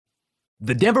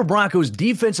The Denver Broncos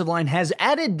defensive line has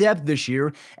added depth this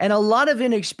year and a lot of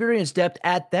inexperienced depth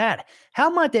at that. How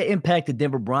might that impact the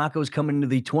Denver Broncos coming into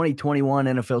the 2021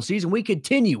 NFL season? We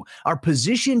continue our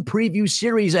position preview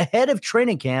series ahead of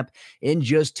training camp in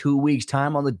just 2 weeks'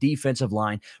 time on the defensive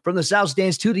line. From the South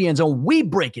Stands to the end zone, we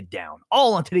break it down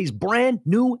all on today's brand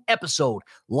new episode,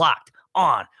 Locked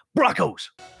on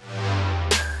Broncos.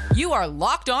 You are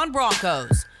Locked on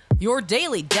Broncos, your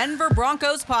daily Denver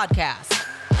Broncos podcast.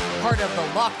 Part of the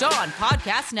Locked On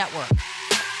Podcast Network.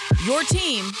 Your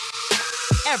team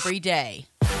every day.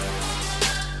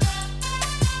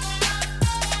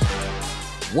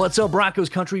 What's up, Broncos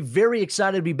country? Very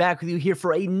excited to be back with you here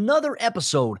for another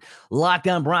episode. Locked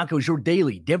on Broncos, your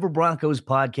daily Denver Broncos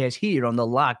podcast here on the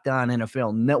Locked On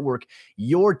NFL Network.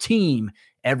 Your team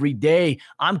every day.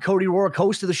 I'm Cody Rourke,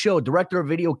 host of the show, director of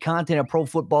video content at Pro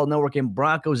Football Network, and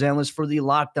Broncos analyst for the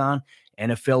Locked On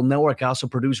NFL Network. I also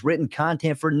produce written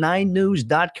content for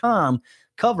 9news.com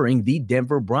covering the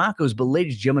Denver Broncos. But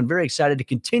ladies and gentlemen, very excited to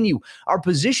continue our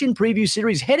position preview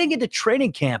series heading into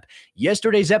training camp.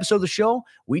 Yesterday's episode of the show,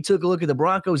 we took a look at the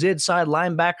Broncos inside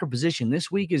linebacker position. This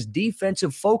week is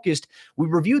defensive focused. We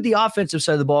reviewed the offensive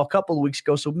side of the ball a couple of weeks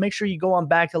ago, so make sure you go on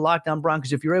back to Locked On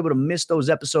Broncos. If you're able to miss those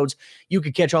episodes, you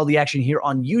can catch all the action here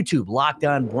on YouTube, Locked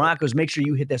On Broncos. Make sure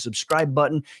you hit that subscribe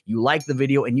button, you like the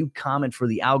video, and you comment for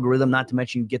the algorithm. Not to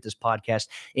mention you get this podcast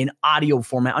in audio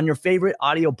format on your favorite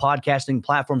audio podcasting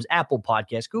platforms, Apple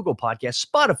Podcasts, Google Podcasts,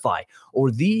 Spotify,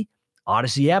 or the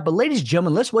Odyssey app. But ladies and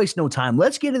gentlemen, let's waste no time.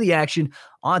 Let's get into the action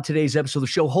on today's episode of the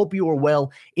show. Hope you are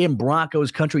well in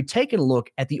Broncos country. Taking a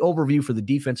look at the overview for the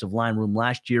defensive line room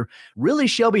last year. Really,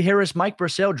 Shelby Harris, Mike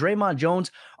Purcell, Draymond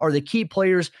Jones are the key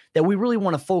players that we really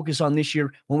want to focus on this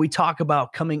year when we talk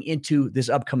about coming into this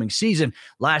upcoming season.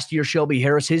 Last year, Shelby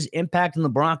Harris, his impact on the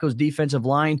Broncos defensive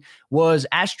line was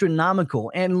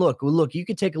astronomical. And look, you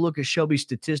can take a look at Shelby's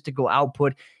statistical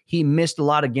output. He missed a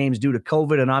lot of games due to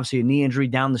COVID and obviously a knee injury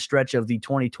down the stretch of the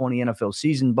 2020 NFL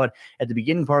season. But at the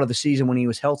beginning part of the season, when he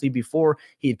was healthy before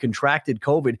he had contracted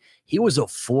COVID, he was a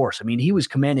force. I mean, he was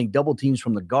commanding double teams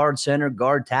from the guard, center,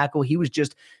 guard, tackle. He was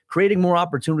just creating more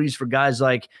opportunities for guys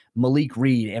like Malik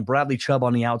Reed and Bradley Chubb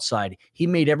on the outside. He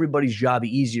made everybody's job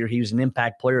easier. He was an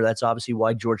impact player. That's obviously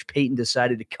why George Paton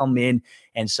decided to come in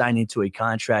and sign into a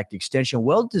contract extension.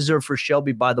 Well-deserved for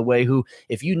Shelby, by the way, who,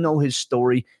 if you know his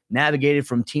story, navigated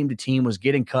from team to team, was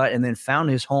getting cut, and then found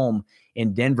his home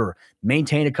in Denver.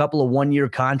 Maintained a couple of one-year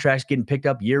contracts, getting picked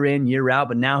up year in, year out,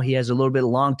 but now he has a little bit of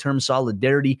long-term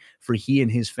solidarity for he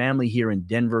and his family here in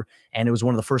Denver, and it was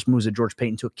one of the first moves that George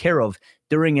Paton took care of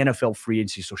during NFL free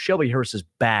agency. So Shelby Harris is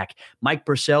back. Mike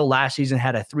Purcell last season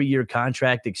had a 3-year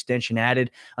contract extension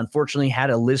added. Unfortunately, had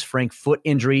a Lisfranc foot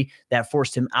injury that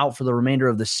forced him out for the remainder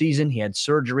of the season. He had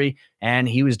surgery, and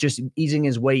he was just easing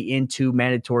his way into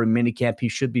mandatory minicamp. He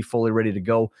should be fully ready to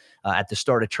go at the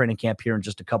start of training camp here in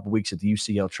just a couple weeks at the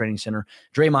UCL Training Center.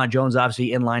 Draymond Jones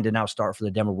obviously in line to now start for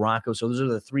the Denver Broncos. So those are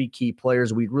the three key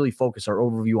players we really focus our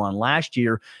overview on last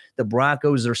year. The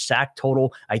Broncos, their sack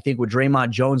total, I think with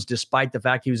Draymond Jones, despite the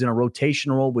fact he was in a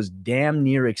rotation role, was damn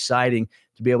near exciting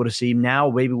to be able to see. Now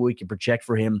maybe we can project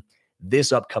for him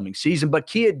this upcoming season. But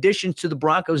key additions to the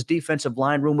Broncos defensive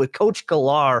line room with Coach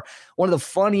Klar, one of the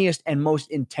funniest and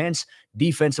most intense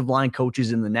defensive line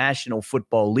coaches in the National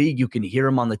Football League. You can hear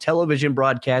him on the television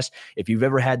broadcast. If you've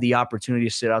ever had the opportunity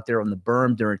to sit out there on the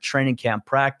berm during training camp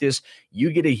practice,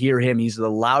 you get to hear him. He's the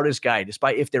loudest guy.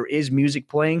 Despite if there is music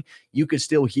playing, you could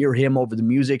still hear him over the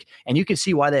music. And you can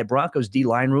see why that Broncos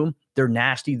D-line room, they're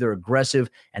nasty, they're aggressive,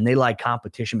 and they like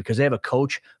competition because they have a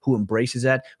coach who embraces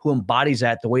that, who embodies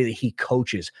that the way that he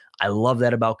coaches. I love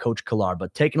that about Coach Klar.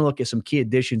 But taking a look at some key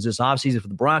additions this offseason for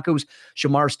the Broncos,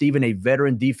 Shamar Stephen, a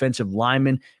veteran defensive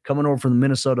lineman coming over from the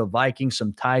Minnesota Vikings,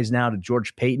 some ties now to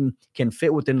George Paton, can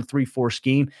fit within the 3-4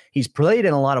 scheme. He's played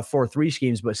in a lot of 4-3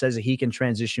 schemes, but says that he can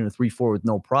transition to 3-4 with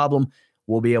no problem.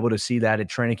 We'll be able to see that at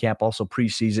training camp, also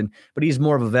preseason. But he's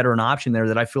more of a veteran option there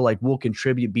that I feel like will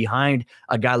contribute behind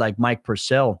a guy like Mike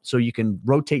Purcell. So you can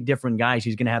rotate different guys.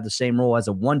 He's going to have the same role as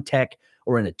a 1-tech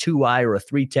or in a 2-eye or a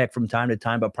 3-tech from time to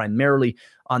time, but primarily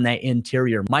on that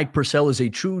interior. Mike Purcell is a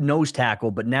true nose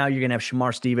tackle, but now you're going to have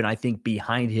Shamar Stephen, I think,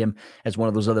 behind him as one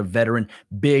of those other veteran,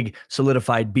 big,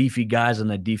 solidified, beefy guys on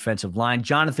the defensive line.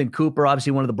 Jonathan Cooper,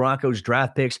 obviously one of the Broncos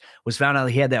draft picks, was found out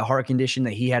he had that heart condition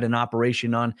that he had an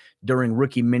operation on during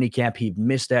rookie minicamp. He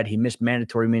missed that. He missed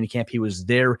mandatory minicamp. He was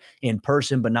there in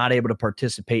person, but not able to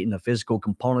participate in the physical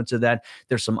components of that.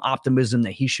 There's some optimism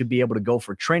that he should be able to go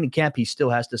for training camp. He still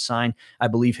has to sign, I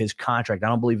believe, his contract. I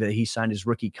don't believe that he signed his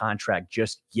rookie contract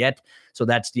just yet. So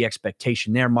that's the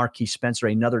expectation there. Marquise Spencer,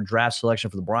 another draft selection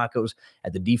for the Broncos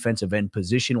at the defensive end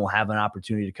position, will have an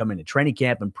opportunity to come into training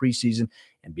camp and preseason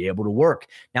and be able to work.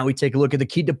 Now we take a look at the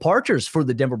key departures for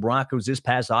the Denver Broncos this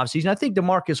past offseason. I think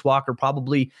DeMarcus Walker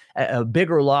probably a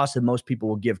bigger loss than most people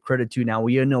will give credit to. Now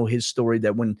we know his story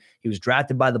that when he was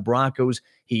drafted by the Broncos,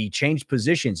 he changed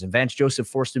positions and Vance Joseph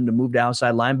forced him to move to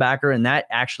outside linebacker, and that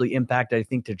actually impacted, I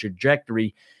think, the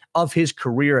trajectory of his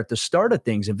career at the start of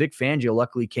things. And Vic Fangio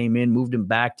luckily came in, moved him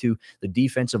back to the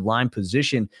defensive line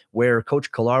position where Coach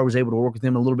Klar was able to work with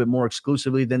him a little bit more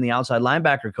exclusively than the outside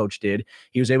linebacker coach did.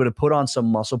 He was able to put on some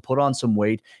muscle, put on some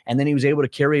weight, and then he was able to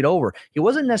carry it over. He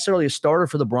wasn't necessarily a starter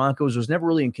for the Broncos, was never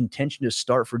really in contention to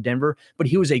start for Denver, but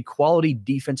he was a quality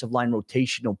defensive line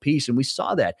rotational piece, and we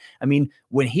saw that. I mean,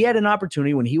 when he had an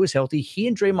opportunity, when he was healthy, he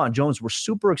and Draymond Jones were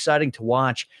super exciting to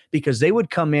watch because they would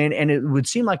come in and it would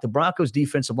seem like the Broncos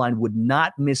defensive line would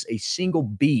not miss a single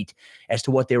beat as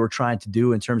to what they were trying to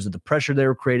do in terms of the pressure they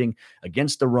were creating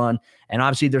against the run. And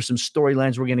obviously there's some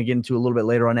storylines we're going to get into a little bit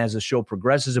later on as the show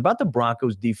progresses about the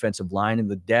Broncos defensive line and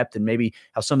the depth and maybe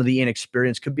how some of the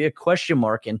inexperience could be a question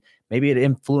mark. And maybe it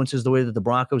influences the way that the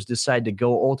Broncos decide to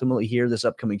go ultimately here this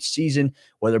upcoming season,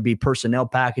 whether it be personnel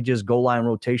packages, goal line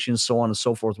rotations, so on and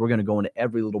so forth. We're going to go into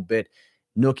every little bit,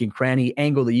 nook and cranny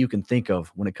angle that you can think of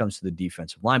when it comes to the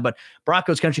defensive line. But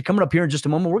Broncos country coming up here in just a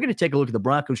moment. We're going to take a look at the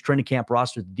Broncos training camp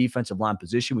roster, the defensive line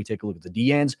position. We take a look at the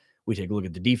D-ends. We take a look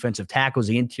at the defensive tackles,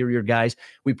 the interior guys.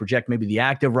 We project maybe the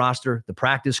active roster, the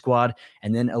practice squad,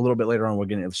 and then a little bit later on, we're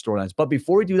going to have storylines. But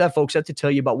before we do that, folks, I have to tell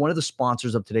you about one of the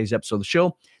sponsors of today's episode of the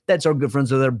show. That's our good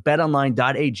friends over there,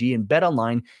 betonline.ag. And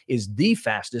BetOnline is the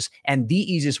fastest and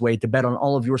the easiest way to bet on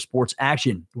all of your sports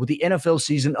action. With the NFL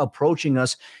season approaching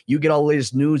us, you get all the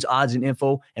latest news, odds, and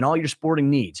info, and all your sporting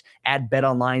needs at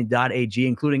betonline.ag,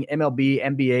 including MLB,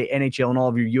 NBA, NHL, and all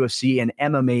of your UFC and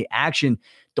MMA action.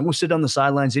 Don't sit on the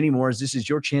sidelines anymore, as this is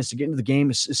your chance to get into the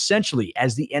game essentially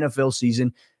as the NFL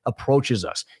season approaches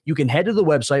us. You can head to the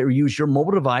website or use your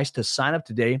mobile device to sign up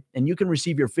today, and you can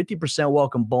receive your 50%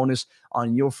 welcome bonus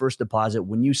on your first deposit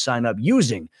when you sign up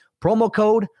using promo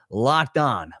code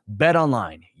LOCKEDON.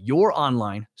 BetOnline, your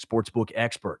online sportsbook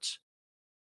experts.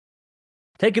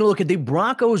 Taking a look at the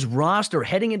Broncos roster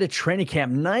heading into training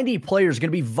camp, 90 players going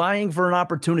to be vying for an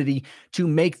opportunity to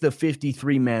make the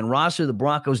 53-man roster. The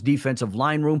Broncos defensive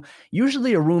line room,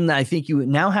 usually a room that I think you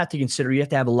now have to consider. You have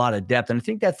to have a lot of depth. And I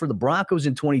think that for the Broncos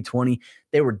in 2020,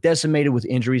 they were decimated with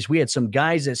injuries. We had some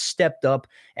guys that stepped up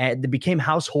and that became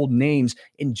household names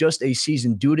in just a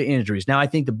season due to injuries. Now, I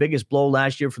think the biggest blow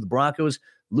last year for the Broncos,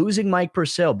 losing Mike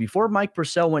Purcell. Before Mike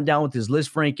Purcell went down with his Liz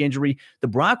Frank injury, the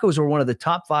Broncos were one of the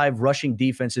top 5 rushing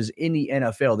defenses in the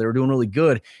NFL. They were doing really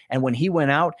good. And when he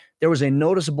went out, there was a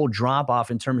noticeable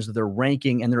drop-off in terms of their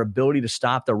ranking and their ability to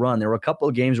stop the run. There were a couple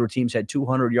of games where teams had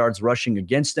 200 yards rushing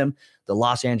against them. The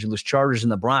Los Angeles Chargers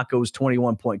and the Broncos,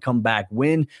 21-point comeback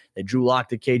win. They drew lock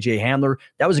to KJ Hamler.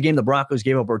 That was a game the Broncos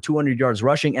gave up over 200 yards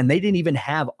rushing, and they didn't even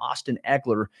have Austin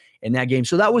Eckler in that game.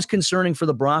 So that was concerning for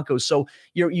the Broncos. So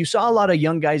you saw a lot of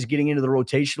young guys getting into the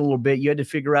rotation a little bit. You had to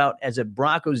figure out, as a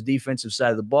Broncos defensive side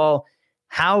of the ball,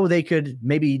 how they could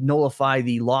maybe nullify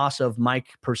the loss of Mike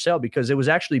Purcell, because it was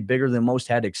actually bigger than most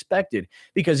had expected,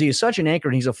 because he is such an anchor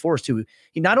and he's a force too.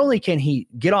 He not only can he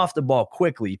get off the ball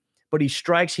quickly, but he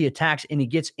strikes, he attacks, and he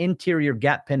gets interior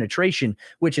gap penetration,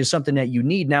 which is something that you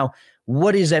need. Now,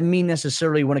 what does that mean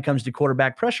necessarily when it comes to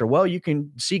quarterback pressure? Well, you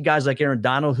can see guys like Aaron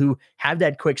Donald who have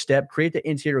that quick step, create the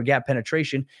interior gap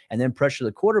penetration, and then pressure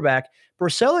the quarterback.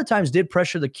 Purcell at times did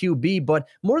pressure the QB, but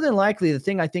more than likely, the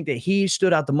thing I think that he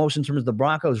stood out the most in terms of the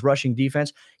Broncos rushing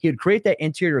defense, he would create that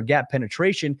interior gap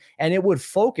penetration, and it would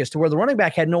focus to where the running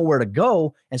back had nowhere to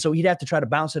go, and so he'd have to try to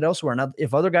bounce it elsewhere. Now,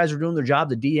 if other guys are doing their job,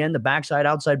 the DN, the backside,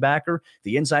 outside backer,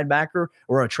 the inside backer,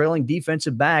 or a trailing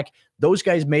defensive back, those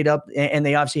guys made up, and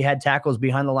they obviously had tackles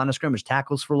behind the line of scrimmage,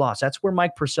 tackles for loss. That's where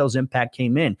Mike Purcell's impact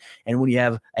came in. And when you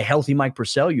have a healthy Mike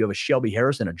Purcell, you have a Shelby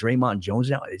Harris and a Draymond Jones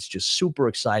now. It's just super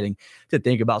exciting to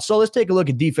think about. So let's take a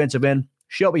look at defensive end.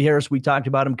 Shelby Harris, we talked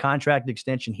about him, contract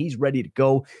extension. He's ready to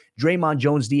go. Draymond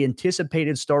Jones, the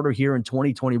anticipated starter here in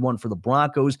 2021 for the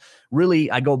Broncos.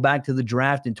 Really, I go back to the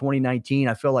draft in 2019.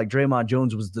 I felt like Draymond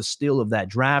Jones was the steal of that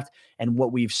draft. And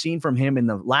what we've seen from him in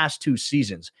the last 2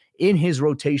 seasons, in his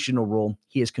rotational role,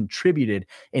 he has contributed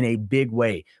in a big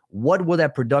way. What will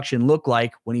that production look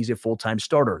like when he's a full-time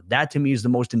starter? That, to me, is the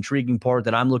most intriguing part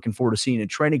that I'm looking forward to seeing in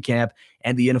training camp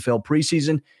and the NFL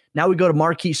preseason. Now we go to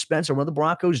Marquise Spencer, one of the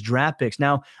Broncos draft picks.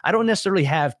 Now, I don't necessarily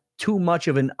have too much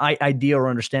of an idea or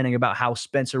understanding about how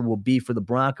Spencer will be for the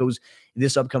Broncos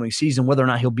this upcoming season, whether or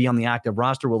not he'll be on the active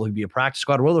roster, whether he'll be a practice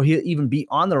squad, or whether he'll even be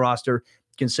on the roster,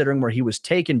 considering where he was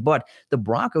taken. But the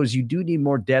Broncos, you do need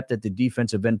more depth at the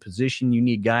defensive end position. You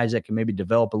need guys that can maybe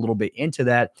develop a little bit into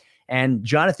that. And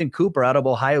Jonathan Cooper out of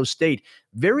Ohio State,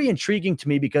 very intriguing to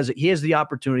me because he has the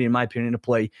opportunity, in my opinion, to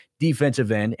play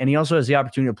defensive end, and he also has the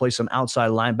opportunity to play some outside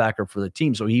linebacker for the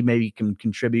team. So he maybe can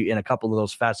contribute in a couple of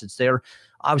those facets there.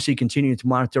 Obviously, continuing to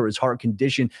monitor his heart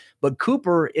condition. But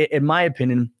Cooper, in my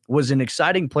opinion, was an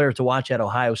exciting player to watch at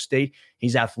Ohio State.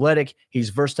 He's athletic, he's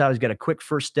versatile, he's got a quick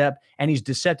first step, and he's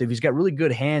deceptive. He's got really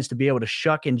good hands to be able to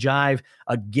shuck and jive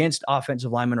against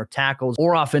offensive linemen or tackles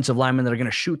or offensive linemen that are going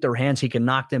to shoot their hands. He can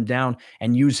knock them down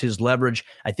and use his leverage.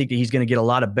 I think that he's going to get a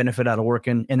lot of benefit out of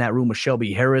working in that room with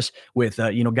Shelby Harris, with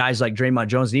guys like Draymond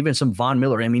Jones, and even some Von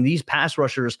Miller. I mean, these pass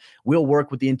rushers will work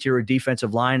with the interior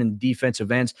defensive line and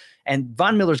defensive ends. And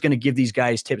Von Miller is going to give these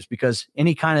guys tips because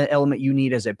any kind of element you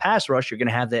need as a pass rush, you're going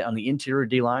to have that on the interior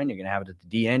D line. You're going to have it at the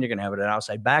D end. You're going to have it at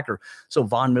outside backer. So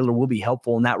Von Miller will be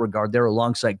helpful in that regard there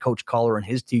alongside Coach Collar and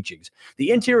his teachings. The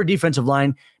interior defensive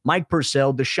line, Mike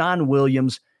Purcell, Deshaun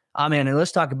Williams. And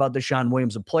let's talk about Deshaun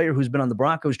Williams, a player who's been on the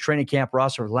Broncos training camp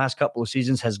roster for the last couple of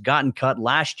seasons, has gotten cut.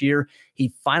 Last year,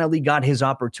 he finally got his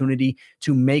opportunity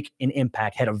to make an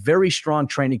impact. Had a very strong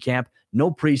training camp, no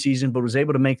preseason, but was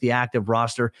able to make the active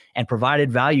roster and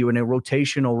provided value in a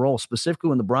rotational role. Specifically,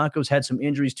 when the Broncos had some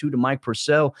injuries too to Mike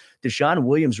Purcell, Deshaun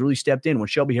Williams really stepped in. When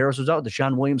Shelby Harris was out,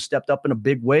 Deshaun Williams stepped up in a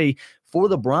big way for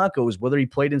the Broncos, whether he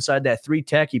played inside that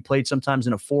 3-tech, he played sometimes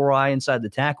in a 4-eye inside the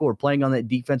tackle, or playing on that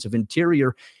defensive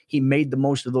interior. He made the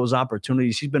most of those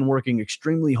opportunities. He's been working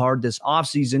extremely hard this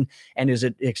offseason and is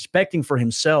expecting for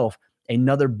himself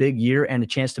another big year and a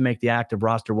chance to make the active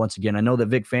roster once again. I know that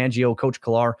Vic Fangio, Coach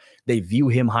Collar, they view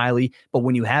him highly, but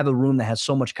when you have a room that has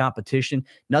so much competition,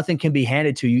 nothing can be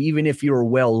handed to you, even if you're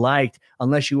well-liked,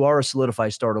 unless you are a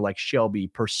solidified starter like Shelby,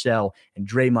 Purcell, and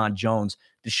Draymond Jones.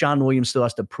 Deshaun Williams still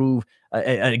has to prove,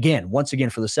 once again,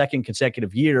 for the second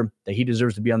consecutive year, that he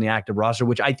deserves to be on the active roster,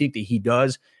 which I think that he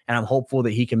does, and I'm hopeful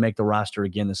that he can make the roster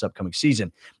again this upcoming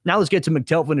season. Now let's get to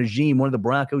McTelvin Agim, one of the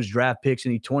Broncos draft picks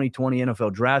in the 2020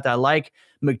 NFL Draft. I like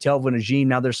McTelvin Agim.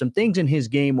 Now there's some things in his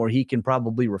game where he can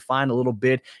probably refine a little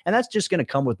bit, and that's just going to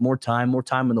come with more time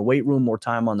in the weight room, more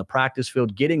time on the practice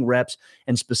field, getting reps,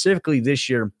 and specifically this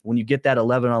year, when you get that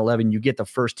 11-on-11, you get the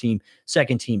first team,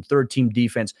 second team, third team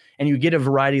defense, and you get a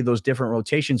variety of those different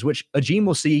rotations, which Agim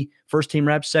will see first team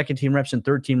reps, second team reps, and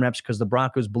third team reps because the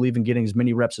Broncos believe in getting as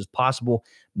many reps as possible,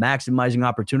 maximizing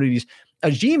opportunities.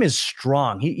 Agim is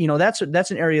strong. That's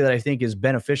an area that I think is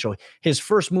beneficial. His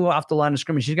first move off the line of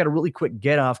scrimmage, he's got a really quick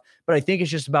get off, but I think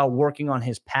it's just about working on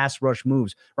his pass rush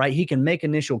moves, right? He can make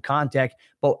initial contact,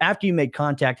 but after you make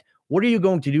contact, what are you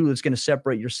going to do that's going to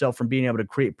separate yourself from being able to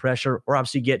create pressure or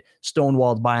obviously get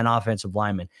stonewalled by an offensive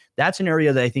lineman? That's an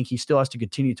area that I think he still has to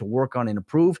continue to work on and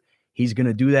improve. He's going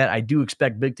to do that. I do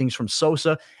expect big things from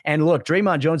Sosa. And look,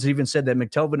 Draymond Jones has even said that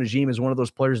McTelvin Agim is one of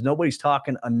those players nobody's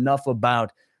talking enough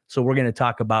about, so we're going to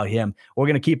talk about him. We're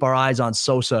going to keep our eyes on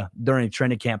Sosa during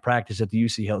training camp practice at the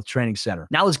UC Health Training Center.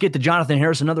 Now let's get to Jonathan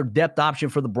Harris, another depth option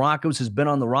for the Broncos, has been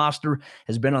on the roster,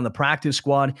 has been on the practice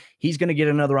squad. He's going to get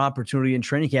another opportunity in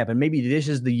training camp, and maybe this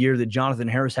is the year that Jonathan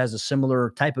Harris has a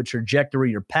similar type of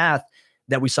trajectory or path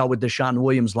that we saw with Deshaun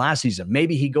Williams last season.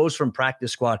 Maybe he goes from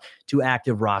practice squad to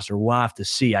active roster. We'll have to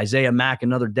see. Isaiah Mack,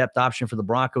 another depth option for the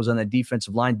Broncos on the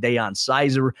defensive line. Deion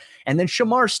Sizer. And then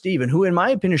Shamar Stephen, who in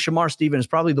my opinion, Shamar Stephen is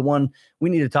probably the one we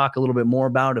need to talk a little bit more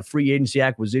about. A free agency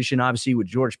acquisition, obviously, with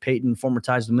George Payton, former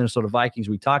ties to the Minnesota Vikings.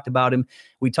 We talked about him.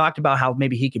 We talked about how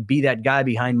maybe he could be that guy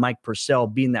behind Mike Purcell,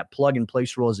 being that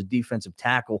plug-and-place role as a defensive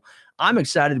tackle. I'm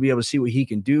excited to be able to see what he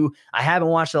can do. I haven't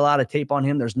watched a lot of tape on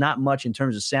him. There's not much in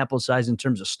terms of sample size, in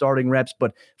terms of starting reps,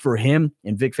 but for him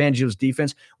and Vic Fangio's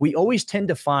defense, we always tend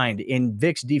to find in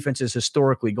Vic's defenses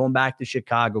historically, going back to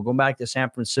Chicago, going back to San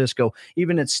Francisco,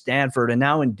 even at Stanford, and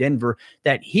now in Denver,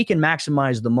 that he can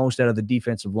maximize the most out of the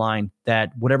defensive line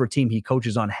that whatever team he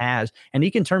coaches on has, and he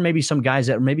can turn maybe some guys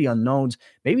that are maybe unknowns,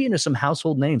 maybe into some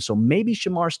household names. So maybe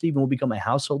Shamar Stephen will become a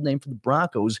household name for the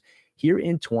Broncos here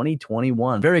in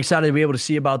 2021. Very excited to be able to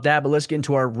see about that, but let's get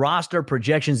into our roster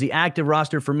projections. The active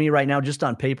roster for me right now, just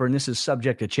on paper, and this is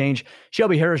subject to change: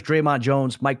 Shelby Harris, Draymond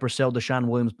Jones, Mike Purcell, Deshaun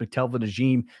Williams, McTelvin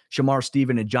Agim, Shamar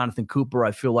Stephen, and Jonathan Cooper,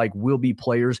 I feel like will be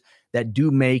players that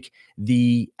do make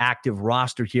the active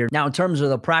roster here. Now, in terms of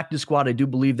the practice squad, I do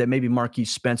believe that maybe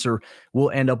Marquise Spencer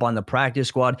will end up on the practice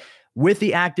squad. With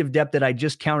the active depth that I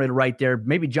just counted right there,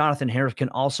 maybe Jonathan Harris can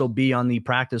also be on the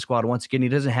practice squad. Once again, he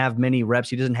doesn't have many reps.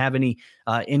 He doesn't have any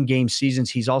in-game seasons.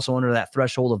 He's also under that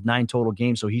threshold of 9 total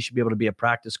games, so he should be able to be a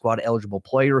practice squad eligible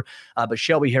player. But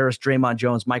Shelby Harris, Draymond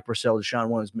Jones, Mike Purcell, Deshaun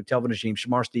Williams, McTelvin Najim,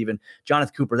 Shamar Stephen,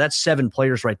 Jonathan Cooper, that's 7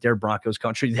 players right there, Broncos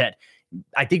country, that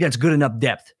I think that's good enough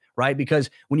depth. Right? Because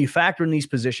when you factor in these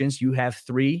positions, you have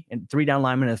 3 down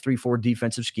linemen and a 3-4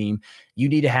 defensive scheme. You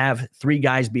need to have 3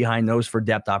 guys behind those for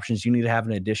depth options. You need to have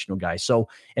an additional guy. So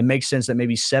it makes sense that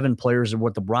maybe 7 players are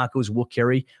what the Broncos will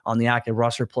carry on the active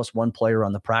roster, plus 1 player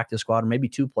on the practice squad, or maybe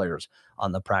 2 players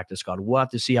on the practice squad. We'll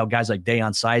have to see how guys like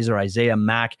Deion Sizer, Isaiah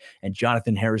Mack, and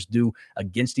Jonathan Harris do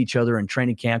against each other in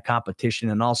training camp competition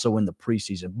and also in the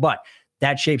preseason. But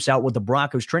that shapes out what the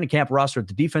Broncos training camp roster at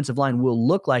the defensive line will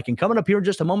look like. And coming up here in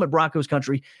just a moment, Broncos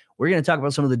country, we're going to talk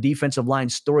about some of the defensive line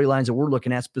storylines that we're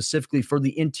looking at specifically for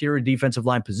the interior defensive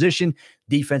line position,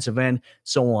 defensive end,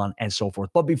 so on and so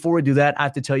forth. But before we do that, I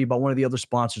have to tell you about one of the other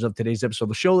sponsors of today's episode of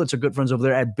the show. That's our good friends over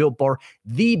there at Built Bar,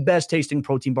 the best tasting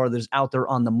protein bar that is out there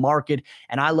on the market.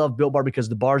 And I love Built Bar because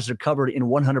the bars are covered in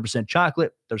 100%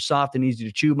 chocolate. They're soft and easy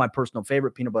to chew. My personal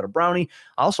favorite, peanut butter brownie.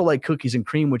 I also like cookies and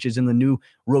cream, which is in the new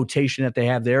rotation that they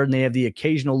have there. And they have the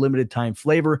occasional limited time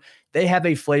flavor. They have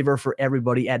a flavor for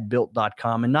everybody at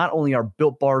Built.com. And not only are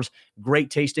Built Bars great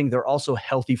tasting, they're also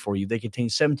healthy for you. They contain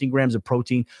 17 grams of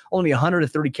protein, only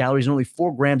 130 calories, and only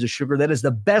 4 grams of sugar. That is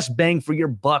the best bang for your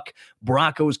buck,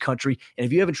 Broncos country. And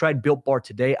if you haven't tried Built Bar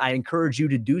today, I encourage you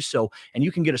to do so. And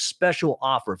you can get a special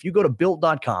offer. If you go to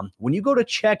Built.com, when you go to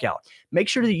checkout, make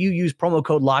sure that you use promo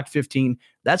code LOCK15.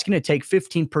 That's going to take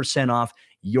 15% off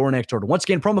your next order. Once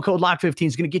again, promo code LOCK15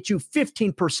 is going to get you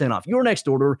 15% off your next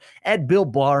order at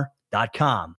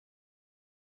BuiltBar.com.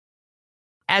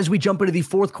 As we jump into the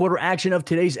fourth quarter action of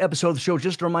today's episode of the show,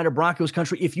 just a reminder, Broncos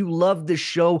country, if you love this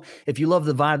show, if you love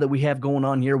the vibe that we have going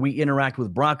on here, we interact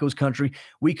with Broncos country.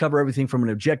 We cover everything from an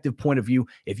objective point of view.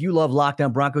 If you love Locked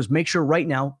On Broncos, make sure right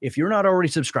now, if you're not already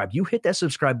subscribed, you hit that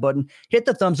subscribe button, hit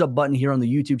the thumbs up button here on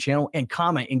the YouTube channel, and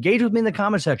comment. Engage with me in the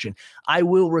comment section. I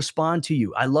will respond to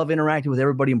you. I love interacting with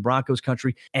everybody in Broncos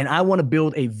country, and I want to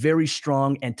build a very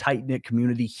strong and tight-knit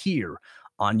community here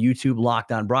on YouTube,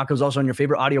 Locked On Broncos, also on your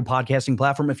favorite audio podcasting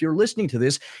platform. If you're listening to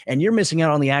this and you're missing out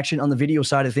on the action on the video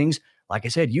side of things, like I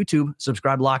said, YouTube,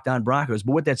 subscribe Locked On Broncos.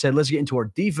 But with that said, let's get into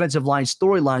our defensive line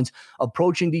storylines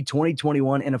approaching the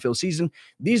 2021 NFL season.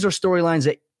 These are storylines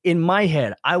that in my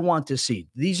head, I want to see.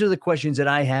 These are the questions that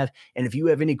I have. And if you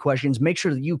have any questions, make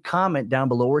sure that you comment down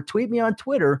below or tweet me on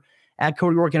Twitter at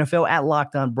Cody Rourke NFL, at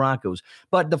Locked On Broncos.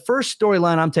 But the first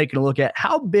storyline I'm taking a look at,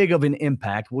 how big of an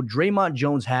impact will Draymond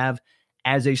Jones have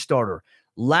as a starter?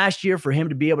 Last year, for him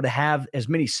to be able to have as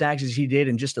many sacks as he did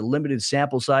in just a limited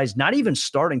sample size, not even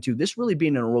starting to, this really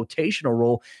being in a rotational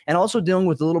role, and also dealing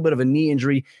with a little bit of a knee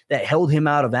injury that held him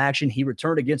out of action. He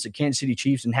returned against the Kansas City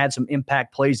Chiefs and had some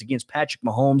impact plays against Patrick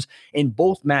Mahomes in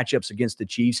both matchups against the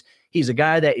Chiefs. He's a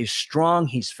guy that is strong,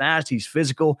 he's fast, he's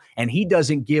physical, and he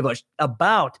doesn't give a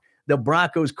about the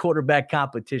Broncos quarterback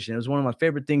competition. It was one of my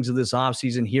favorite things of this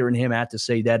offseason, hearing him have to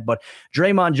say that. But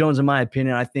Draymond Jones, in my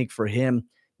opinion, I think for him,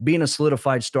 being a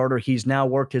solidified starter, he's now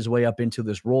worked his way up into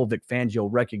this role. Vic Fangio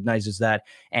recognizes that,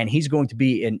 and he's going to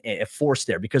be a force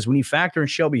there, because when you factor in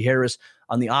Shelby Harris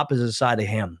on the opposite side of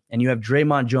him, and you have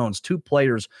Draymond Jones, 2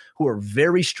 players who are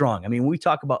very strong. I mean, we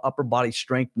talk about upper body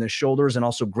strength in the shoulders and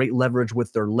also great leverage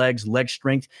with their legs, leg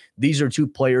strength. These are 2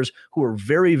 players who are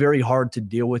very, very hard to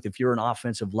deal with if you're an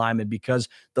offensive lineman, because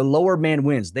the lower man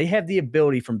wins. They have the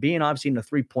ability, from being obviously in a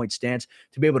 3-point stance,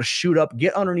 to be able to shoot up,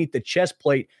 get underneath the chest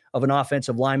plate of an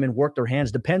offensive lineman, work their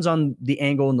hands. Depends on the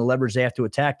angle and the leverage they have to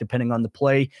attack, depending on the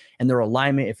play and their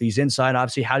alignment. If he's inside,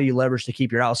 obviously, how do you leverage to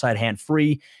keep your outside hand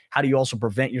free? How do you also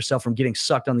prevent yourself from getting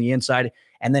sucked on the inside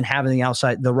and then having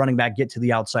the running back get to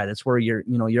the outside? That's where your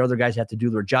other guys have to do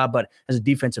their job. But as a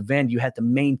defensive end, you have to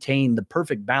maintain the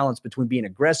perfect balance between being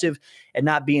aggressive and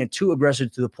not being too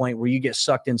aggressive to the point where you get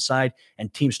sucked inside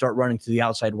and teams start running to the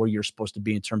outside where you're supposed to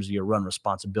be in terms of your run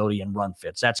responsibility and run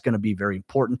fits. That's going to be very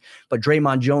important. But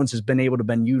Draymond Jones has been able to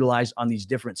been utilized on these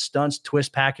different stunts,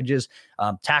 twist packages,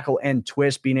 tackle and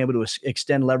twist, being able to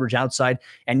extend leverage outside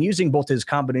and using both his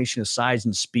combination of size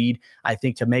and speed, I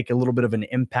think, to make a little bit of an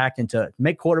impact and to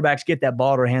make quarterbacks get that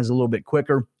ball to their hands a little bit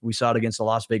quicker. We saw it against the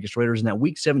Las Vegas Raiders in that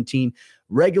Week 17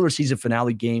 regular season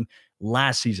finale game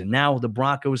last season. Now the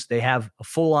Broncos, they have a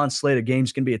full-on slate of games.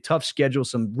 It's going to be a tough schedule,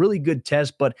 some really good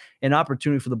tests, but an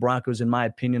opportunity for the Broncos, in my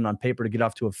opinion, on paper, to get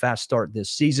off to a fast start this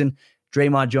season.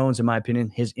 Draymond Jones, in my opinion,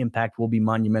 his impact will be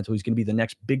monumental. He's going to be the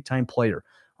next big-time player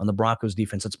on the Broncos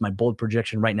defense. That's my bold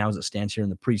projection right now as it stands here in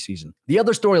the preseason. The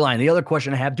other storyline, the other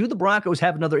question I have, do the Broncos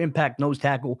have another impact nose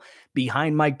tackle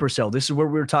behind Mike Purcell? This is where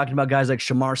we were talking about guys like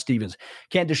Shamar Stevens.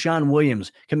 Can Deshaun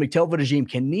Williams, can McTelvin Ajim,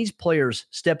 can these players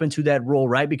step into that role,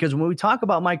 right? Because when we talk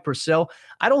about Mike Purcell,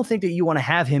 I don't think that you want to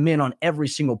have him in on every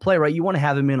single play, right? You want to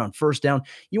have him in on first down.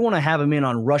 You want to have him in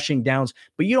on rushing downs,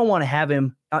 but you don't want to have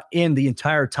him in the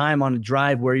entire time on a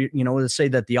drive where, let's say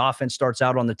that the offense starts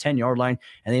out on the 10-yard line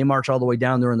and they march all the way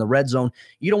down there in the red zone.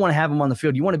 You don't want to have him on the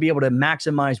field. You want to be able to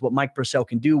maximize what Mike Purcell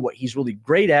can do, what he's really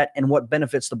great at, and what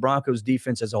benefits the Broncos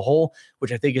defense as a whole,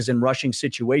 which I think is in rushing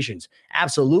situations.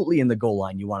 Absolutely in the goal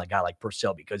line, you want a guy like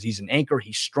Purcell because he's an anchor,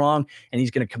 he's strong, and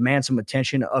he's going to command some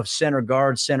attention of center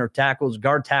guards, center tackles,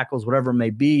 guard tackles, whatever it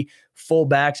may be,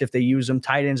 fullbacks if they use them,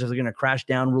 tight ends if they're going to crash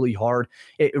down really hard.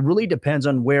 It really depends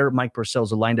on where Mike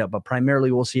Purcell's lined up, but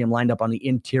primarily we'll see him lined up on the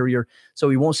interior, so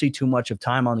we won't see too much of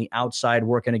time on the outside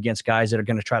working against guys that are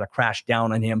going to try to crash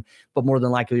down on him, but more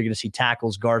than likely you're going to see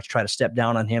tackles, guards try to step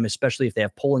down on him, especially if they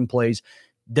have pulling plays.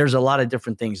 There's a lot of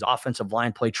different things. Offensive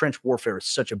line play, trench warfare is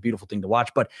such a beautiful thing to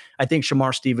watch, but I think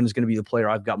Shamar Stevens is going to be the player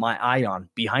I've got my eye on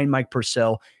behind Mike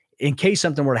Purcell in case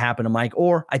something were to happen to Mike,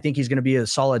 or I think he's going to be a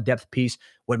solid depth piece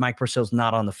when Mike Purcell's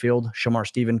not on the field. Shamar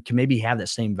Stevens can maybe have that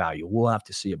same value. We'll have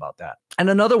to see about that. And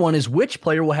another one is which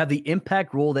player will have the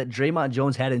impact role that Draymond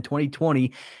Jones had in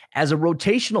 2020 as a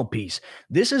rotational piece.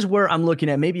 This is where I'm looking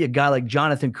at maybe a guy like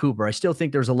Jonathan Cooper. I still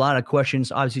think there's a lot of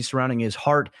questions, obviously, surrounding his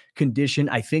heart condition.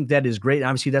 I think that is great.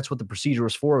 Obviously, that's what the procedure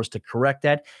was for, was to correct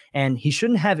that. And he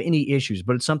shouldn't have any issues,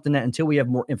 but it's something that until we have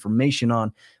more information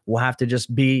on, we'll have to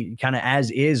just be kind of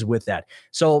as is with that.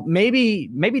 So maybe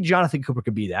Jonathan Cooper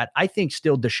could be that. I think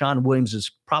still Deshaun Williams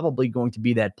is probably going to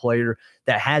be that player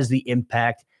that has the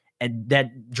impact and that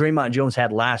Draymond Jones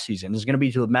had last season. Is going to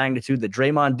be to the magnitude that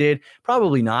Draymond did?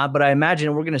 Probably not, but I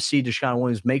imagine we're going to see Deshaun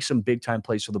Williams make some big-time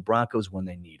plays for the Broncos when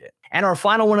they need it. And our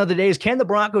final one of the day is, can the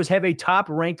Broncos have a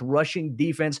top-ranked rushing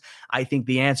defense? I think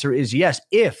the answer is yes,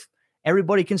 if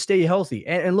everybody can stay healthy.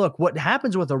 And look, what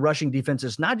happens with a rushing defense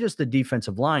is not just the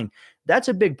defensive line. That's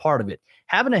a big part of it.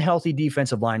 Having a healthy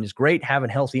defensive line is great.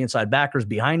 Having healthy inside backers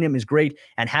behind him is great.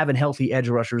 And having healthy edge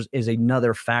rushers is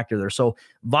another factor there. So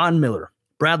Von Miller,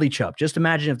 Bradley Chubb, just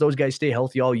imagine if those guys stay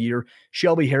healthy all year.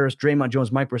 Shelby Harris, Draymond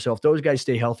Jones, Mike Purcell, if those guys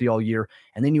stay healthy all year,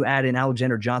 and then you add in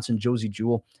Alexander Johnson, Josie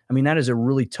Jewell, I mean, that is a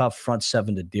really tough front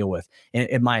seven to deal with,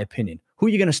 in my opinion. Who are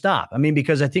you going to stop? I mean,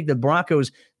 because I think the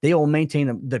Broncos, they will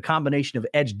maintain the combination of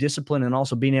edge discipline and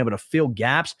also being able to fill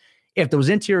gaps. If those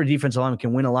interior defensive linemen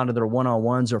can win a lot of their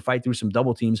one-on-ones or fight through some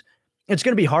double teams, it's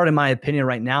going to be hard, in my opinion,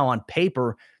 right now on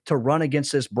paper to run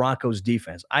against this Broncos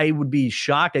defense. I would be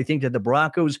shocked. I think that the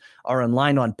Broncos are in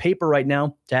line on paper right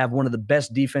now to have one of the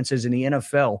best defenses in the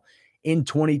NFL in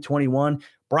 2021.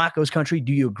 Broncos country,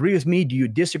 do you agree with me? Do you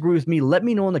disagree with me? Let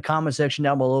me know in the comment section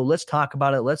down below. Let's talk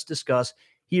about it. Let's discuss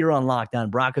here on Locked On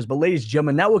Broncos. But ladies and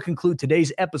gentlemen, that will conclude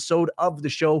today's episode of the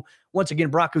show. Once again,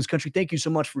 Broncos country, thank you so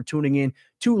much for tuning in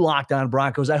to Locked On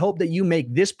Broncos. I hope that you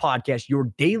make this podcast your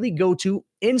daily go-to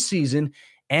in season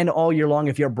and all year long.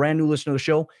 If you're a brand new listener to the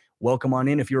show, welcome on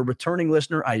in. If you're a returning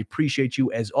listener, I appreciate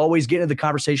you as always. Get into the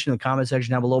conversation in the comment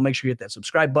section down below. Make sure you hit that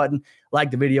subscribe button,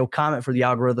 like the video, comment for the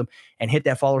algorithm, and hit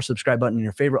that follow or subscribe button in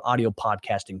your favorite audio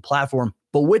podcasting platform.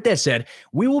 But with that said,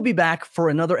 we will be back for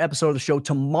another episode of the show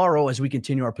tomorrow as we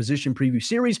continue our position preview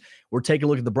series. We're taking a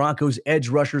look at the Broncos, edge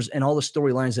rushers, and all the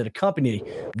storylines that accompany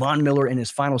Von Miller in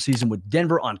his final season with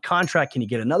Denver on contract. Can he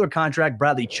get another contract?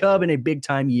 Bradley Chubb in a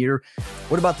big-time year.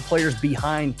 What about the players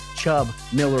behind Chubb,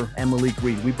 Miller, and Malik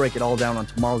Reed? We break it all down on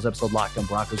tomorrow's episode of Locked On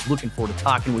Broncos. Looking forward to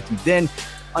talking with you then.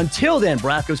 Until then,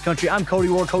 Broncos country, I'm Cody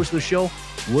Rourke, host of the show.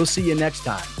 We'll see you next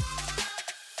time.